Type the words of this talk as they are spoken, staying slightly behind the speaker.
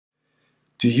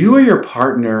Do you or your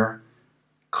partner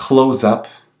close up,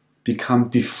 become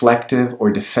deflective or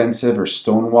defensive or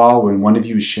stonewall when one of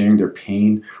you is sharing their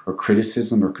pain or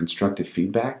criticism or constructive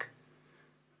feedback?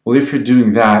 Well, if you're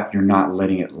doing that, you're not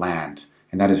letting it land,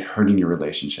 and that is hurting your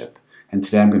relationship. And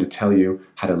today I'm going to tell you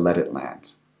how to let it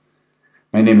land.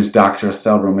 My name is Dr.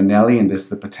 Assael Romanelli, and this is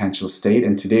The Potential State,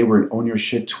 and today we're in Own Your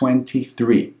Shit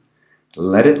 23.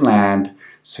 Let it land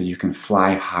so you can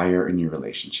fly higher in your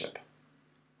relationship.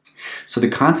 So the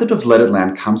concept of let it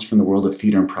land comes from the world of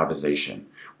theater improvisation,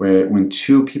 where when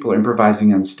two people are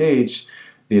improvising on stage,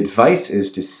 the advice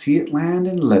is to see it land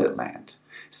and let it land.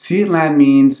 See it land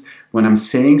means when I'm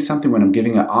saying something, when I'm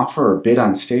giving an offer or bid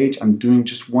on stage, I'm doing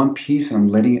just one piece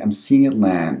and I'm seeing it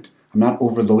land. I'm not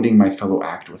overloading my fellow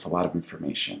actor with a lot of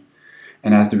information.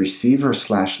 And as the receiver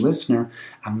 / listener,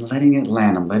 I'm letting it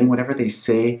land. I'm letting whatever they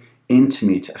say into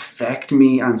me to affect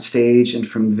me on stage, and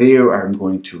from there I'm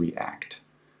going to react.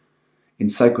 In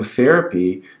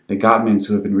psychotherapy, the Gottmans,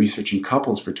 who have been researching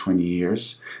couples for 20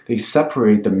 years, they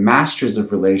separate the masters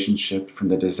of relationship from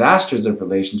the disasters of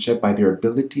relationship by their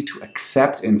ability to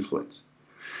accept influence.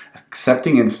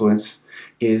 Accepting influence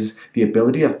is the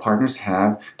ability that partners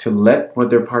have to let what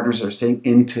their partners are saying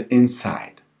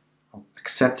inside.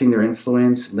 Accepting their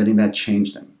influence, letting that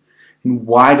change them. And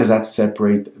why does that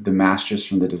separate the masters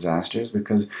from the disasters?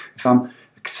 Because if I'm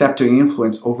accepting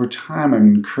influence, over time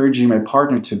I'm encouraging my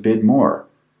partner to bid more,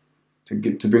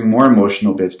 to bring more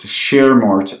emotional bids, to share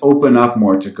more, to open up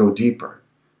more, to go deeper.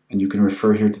 And you can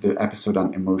refer here to the episode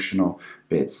on emotional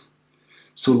bids.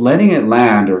 So letting it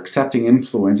land or accepting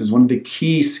influence is one of the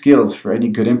key skills for any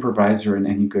good improviser and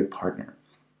any good partner.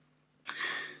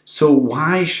 So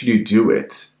why should you do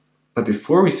it? But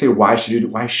before we say why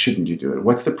shouldn't you do it?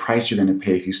 What's the price you're going to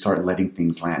pay if you start letting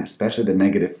things land, especially the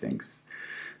negative things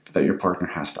that your partner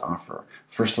has to offer?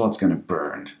 First of all, it's going to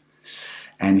burn.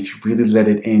 And if you really let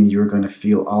it in, you're going to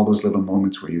feel all those little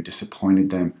moments where you disappointed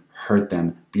them, hurt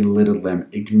them, belittled them,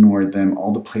 ignored them,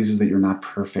 all the places that you're not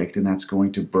perfect, and that's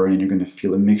going to burn, and you're going to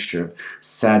feel a mixture of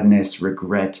sadness,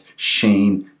 regret,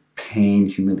 shame, pain,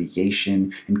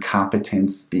 humiliation,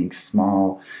 incompetence, being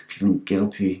small, feeling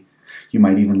guilty. You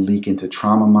might even leak into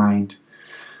trauma mind.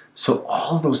 So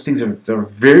all those things they're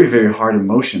very, very hard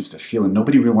emotions to feel, and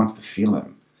nobody really wants to feel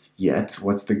them. Yet,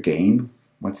 what's the gain?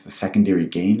 What's the secondary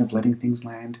gain of letting things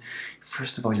land?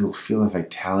 First of all, you will feel a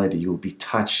vitality. You will be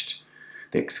touched.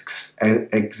 The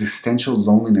existential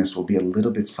loneliness will be a little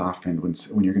bit softened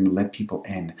when you're going to let people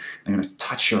in. They're going to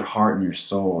touch your heart and your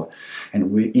soul.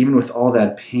 And even with all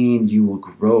that pain, you will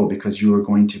grow because you're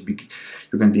going to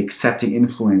be accepting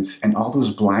influence, and all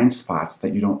those blind spots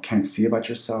that you can't see about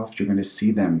yourself, you're going to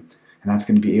see them. And that's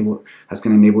going to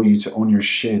enable you to own your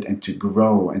shit and to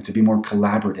grow and to be more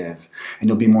collaborative. And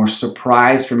you'll be more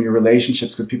surprised from your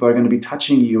relationships because people are going to be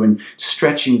touching you and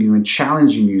stretching you and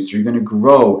challenging you. So you're going to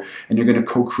grow and you're going to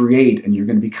co-create and you're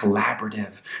going to be collaborative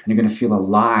and you're going to feel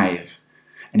alive.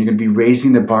 And you're going to be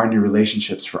raising the bar in your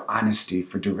relationships for honesty,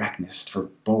 for directness,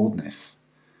 for boldness.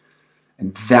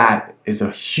 And that is a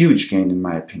huge gain, in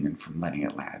my opinion, from letting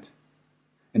it land.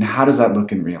 And how does that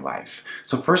look in real life?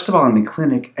 So first of all, in the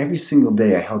clinic, every single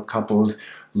day I help couples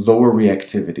lower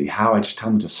reactivity. How? I just tell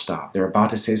them to stop. They're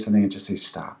about to say something and just say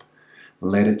stop.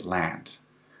 Let it land.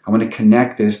 I want to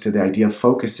connect this to the idea of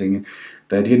focusing.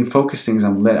 The idea in focusing is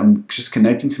I'm just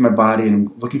connecting to my body and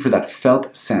I'm looking for that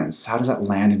felt sense. How does that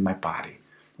land in my body?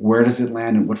 Where does it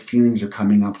land and what feelings are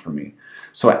coming up for me?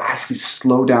 So I actually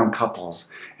slow down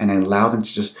couples and I allow them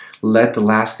to just let the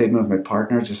last statement of my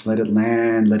partner, just let it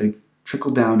land, let it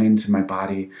trickle down into my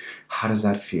body. How does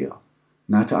that feel?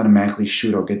 Not to automatically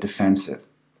shoot or get defensive.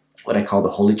 What I call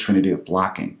the holy trinity of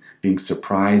blocking, being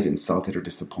surprised, insulted, or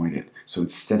disappointed. So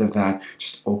instead of that,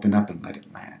 just open up and let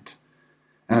it land.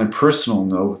 And on a personal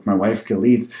note, with my wife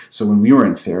Galit, so when we were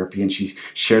in therapy and she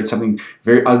shared something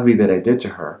very ugly that I did to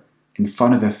her, in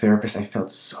front of the therapist, I felt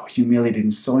so humiliated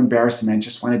and so embarrassed, and I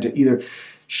just wanted to either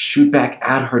shoot back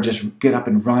at her, just get up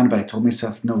and run, but I told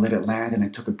myself, no, let it land, and I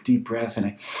took a deep breath, and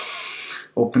I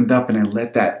opened up, and I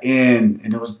let that in,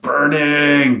 and it was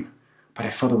burning, but I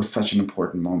felt it was such an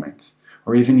important moment.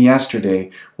 Or even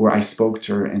yesterday, where I spoke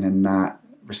to her in a not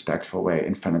respectful way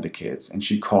in front of the kids, and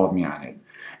she called me on it,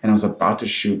 and I was about to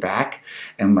shoot back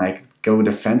and go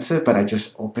defensive, but I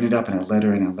just opened it up, and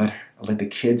I let the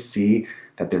kids see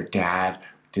that their dad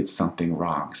did something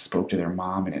wrong, spoke to their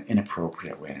mom in an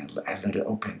inappropriate way, and I let it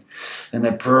open. And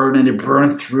it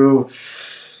burned through.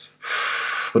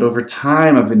 But over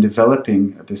time, I've been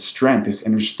developing this strength, this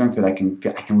inner strength that I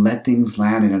can let things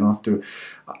land, and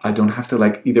I don't have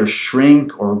to either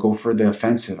shrink or go for the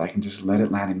offensive. I can just let it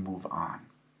land and move on.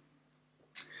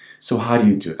 So how do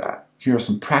you do that? Here are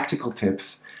some practical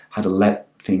tips how to let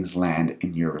things land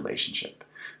in your relationship.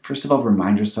 First of all,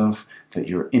 remind yourself that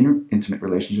you're in intimate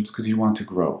relationships because you want to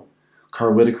grow.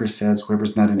 Carl Whitaker says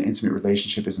whoever's not in an intimate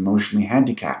relationship is emotionally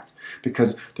handicapped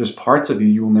because there's parts of you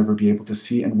you will never be able to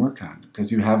see and work on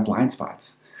because you have blind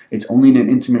spots. It's only in an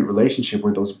intimate relationship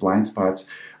where those blind spots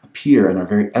appear and are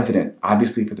very evident,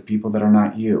 obviously for the people that are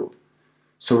not you.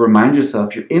 So remind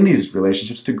yourself you're in these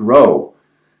relationships to grow,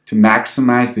 to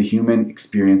maximize the human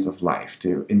experience of life,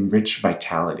 to enrich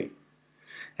vitality.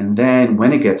 And then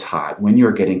when it gets hot, when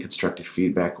you're getting constructive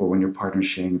feedback or when your partner's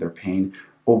sharing their pain,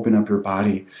 open up your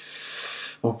body,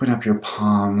 open up your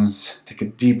palms, take a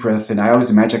deep breath. And I always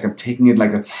imagine like I'm taking it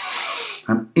like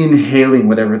I'm inhaling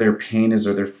whatever their pain is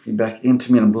or their feedback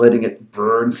into me, and I'm letting it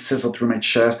burn, sizzle through my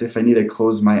chest. If I need, I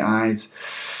close my eyes.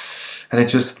 And I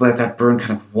just let that burn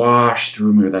kind of wash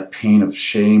through me, or that pain of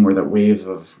shame, or that wave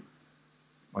of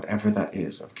whatever that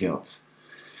is, of guilt.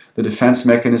 The defense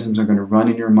mechanisms are going to run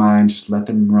in your mind. Just let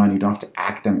them run. You don't have to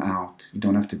act them out. You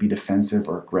don't have to be defensive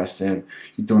or aggressive.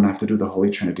 You don't have to do the Holy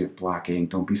Trinity of blocking.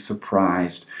 Don't be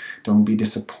surprised. Don't be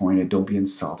disappointed. Don't be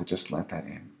insulted. Just let that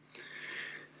in.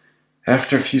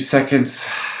 After a few seconds,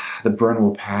 the burn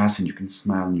will pass and you can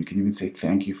smile and you can even say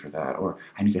thank you for that, or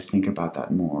I need to think about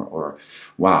that more, or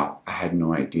wow, I had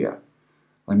no idea.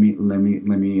 Let me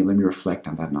reflect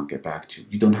on that and I'll get back to you.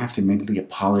 You don't have to mentally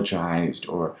apologize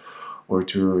or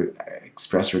to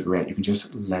express regret. You can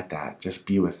just let that, just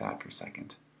be with that for a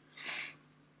second.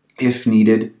 If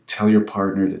needed, tell your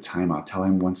partner to time out. Tell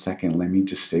him 1 second, let me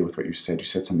just stay with what you said. You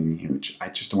said something huge. I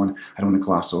don't want to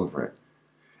gloss over it.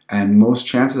 And most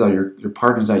chances are your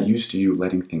partner's not used to you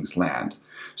letting things land.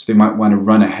 So they might want to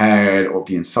run ahead or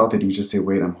be insulted. You just say,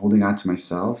 wait, I'm holding on to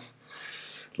myself.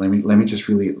 Let me just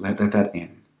really let that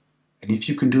in. And if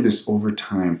you can do this over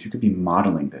time, if you could be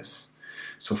modeling this.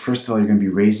 So first of all, you're going to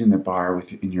be raising the bar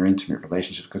in your intimate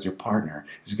relationship because your partner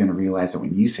is going to realize that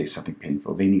when you say something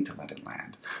painful, they need to let it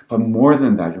land. But more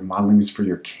than that, you're modeling this for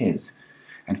your kids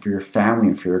and for your family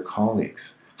and for your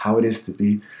colleagues. How it is to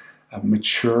be a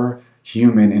mature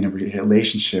human in a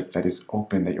relationship that is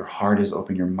open, that your heart is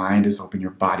open, your mind is open,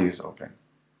 your body is open.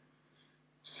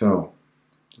 So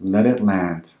let it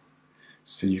land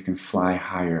so you can fly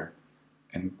higher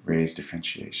and raise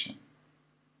differentiation.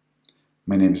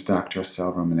 My name is Dr.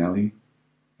 Assael Romanelli,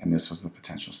 and this was The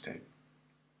Potential State.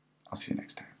 I'll see you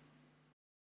next time.